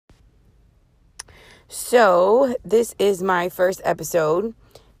So, this is my first episode.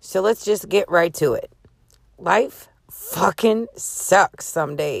 So, let's just get right to it. Life fucking sucks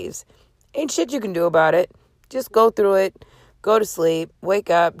some days. Ain't shit you can do about it. Just go through it, go to sleep, wake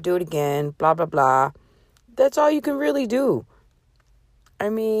up, do it again, blah, blah, blah. That's all you can really do. I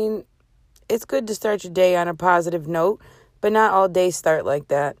mean, it's good to start your day on a positive note, but not all days start like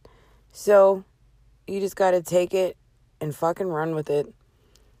that. So, you just gotta take it and fucking run with it.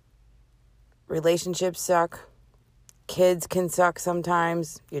 Relationships suck. Kids can suck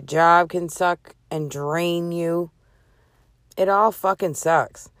sometimes. Your job can suck and drain you. It all fucking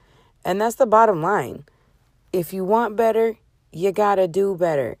sucks. And that's the bottom line. If you want better, you gotta do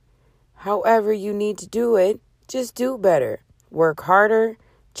better. However you need to do it, just do better. Work harder,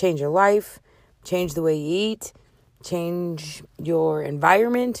 change your life, change the way you eat, change your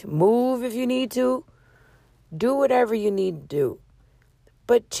environment, move if you need to. Do whatever you need to do.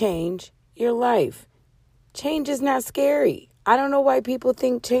 But change your life. Change is not scary. I don't know why people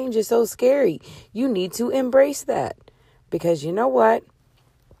think change is so scary. You need to embrace that. Because you know what?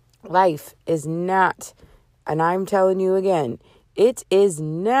 Life is not, and I'm telling you again, it is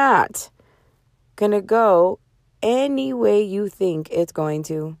not going to go any way you think it's going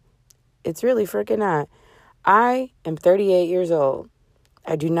to. It's really freaking not. I am 38 years old.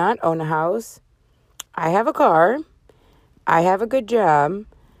 I do not own a house. I have a car. I have a good job.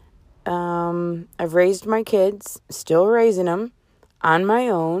 I've raised my kids, still raising them on my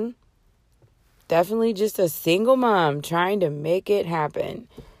own. Definitely just a single mom trying to make it happen.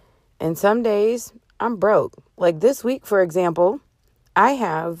 And some days I'm broke. Like this week, for example, I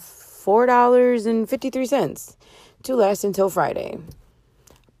have $4.53 to last until Friday.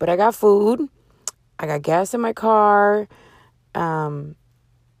 But I got food. I got gas in my car.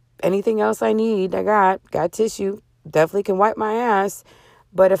 Anything else I need, I got tissue. Definitely can wipe my ass.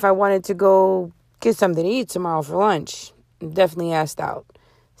 But if I wanted to go get something to eat tomorrow for lunch, I'm definitely asked out.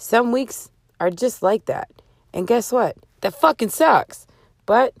 Some weeks are just like that. And guess what? That fucking sucks.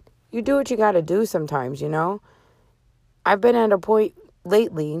 But you do what you gotta do sometimes, you know? I've been at a point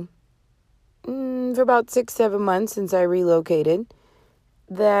lately, for about 6-7 months since I relocated,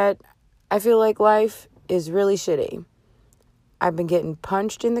 that I feel like life is really shitty. I've been getting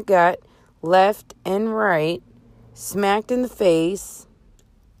punched in the gut, left and right, smacked in the face.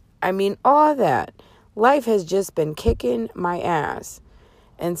 I mean, all that. Life has just been kicking my ass.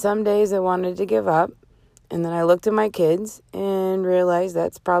 And some days I wanted to give up. And then I looked at my kids and realized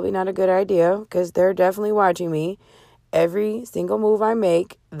that's probably not a good idea because they're definitely watching me. Every single move I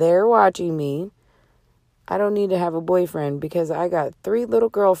make, they're watching me. I don't need to have a boyfriend because I got 3 little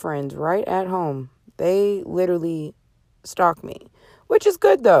girlfriends right at home. They literally stalk me, which is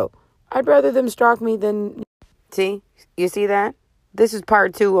good though. I'd rather them stalk me than... See? You see that? This is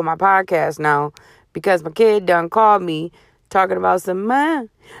part 2 of my podcast now because my kid done called me talking about some, Ma,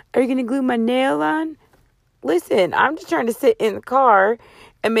 are you going to glue my nail on? Listen, I'm just trying to sit in the car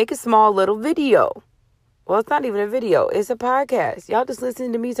and make a small little video. Well, it's not even a video. It's a podcast. Y'all just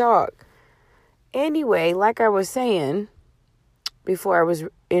listen to me talk. Anyway, like I was saying before I was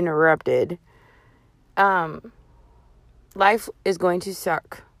interrupted, life is going to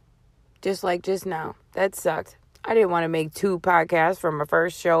suck. Just like just now. That sucked. I didn't want to make 2 podcasts from my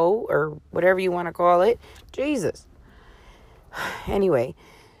first show or whatever you want to call it. Jesus. Anyway,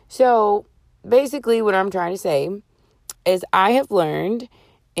 so basically what I'm trying to say is I have learned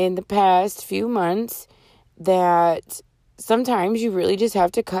in the past few months that sometimes you really just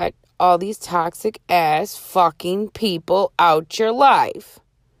have to cut all these toxic ass fucking people out your life.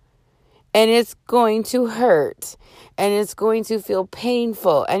 And it's going to hurt. And it's going to feel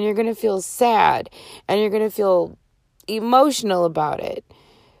painful. And you're going to feel sad. And you're going to feel emotional about it.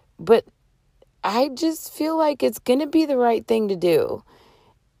 But I just feel like it's going to be the right thing to do.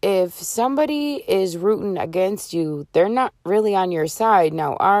 If somebody is rooting against you, they're not really on your side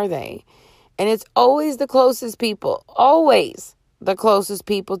now, are they? And it's always the closest people. Always the closest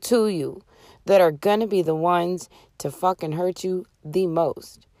people to you that are going to be the ones to fucking hurt you the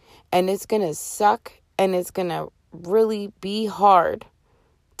most. And it's going to suck and it's going to really be hard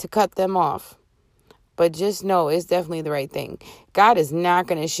to cut them off. But just know it's definitely the right thing. God is not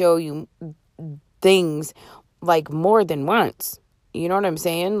going to show you things like more than once. You know what I'm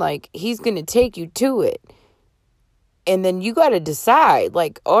saying? Like, he's going to take you to it. And then you got to decide,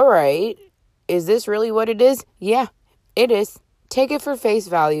 like, all right, is this really what it is? Yeah, it is. Take it for face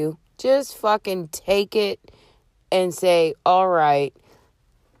value. Just fucking take it and say, all right,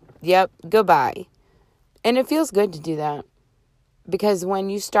 yep, goodbye. And it feels good to do that. Because when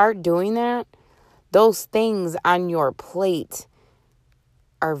you start doing that, those things on your plate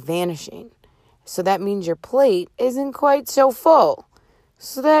are vanishing. So that means your plate isn't quite so full.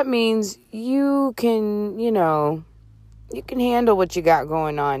 So that means you can, you can handle what you got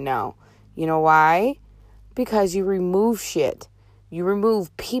going on now. You know why? Because you remove shit. You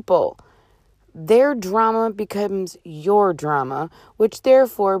remove people. Their drama becomes your drama, which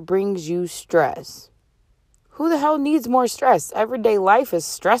therefore brings you stress. Who the hell needs more stress? Everyday life is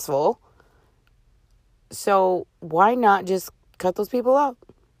stressful. So why not just cut those people out?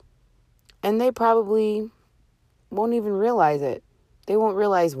 And they probably won't even realize it. They won't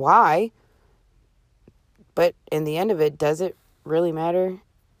realize why. But in the end of it, does it really matter?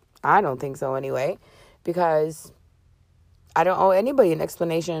 I don't think so anyway. Because I don't owe anybody an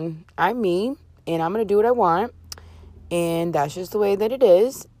explanation. I'm me, and I'm going to do what I want. And that's just the way that it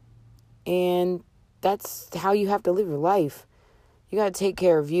is. And that's how you have to live your life. You got to take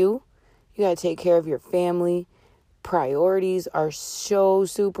care of you. You got to take care of your family. Priorities are so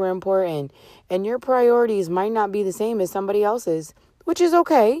super important. And your priorities might not be the same as somebody else's, which is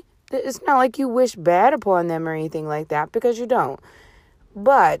okay. It's not like you wish bad upon them or anything like that, because you don't.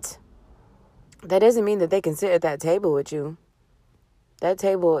 But that doesn't mean that they can sit at that table with you. That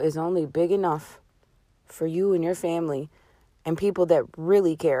table is only big enough for you and your family and people that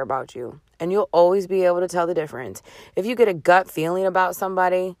really care about you. And you'll always be able to tell the difference. If you get a gut feeling about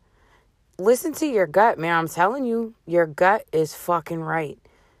somebody, listen to your gut, man. I'm telling you, your gut is fucking right.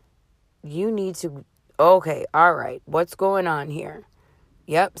 You need to, okay, all right, what's going on here?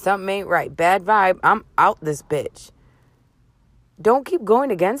 Yep, something ain't right. Bad vibe. I'm out this bitch. Don't keep going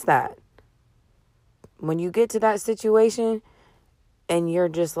against that. When you get to that situation and you're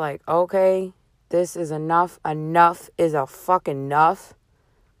just like, okay, this is enough. Enough is a fucking enough.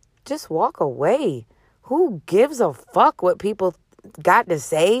 Just walk away. Who gives a fuck what people got to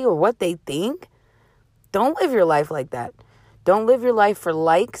say or what they think? Don't live your life like that. Don't live your life for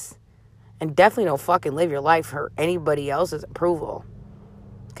likes. And definitely don't fucking live your life for anybody else's approval.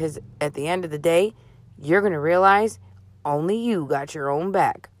 Because at the end of the day, you're going to realize only you got your own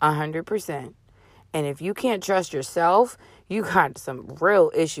back 100%. And if you can't trust yourself, you got some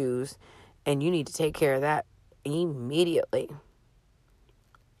real issues. And you need to take care of that immediately.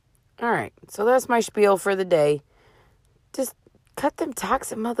 All right, so that's my spiel for the day. Just cut them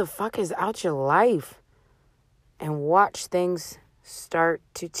toxic motherfuckers out your life and watch things start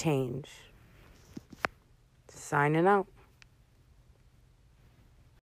to change. Signing out.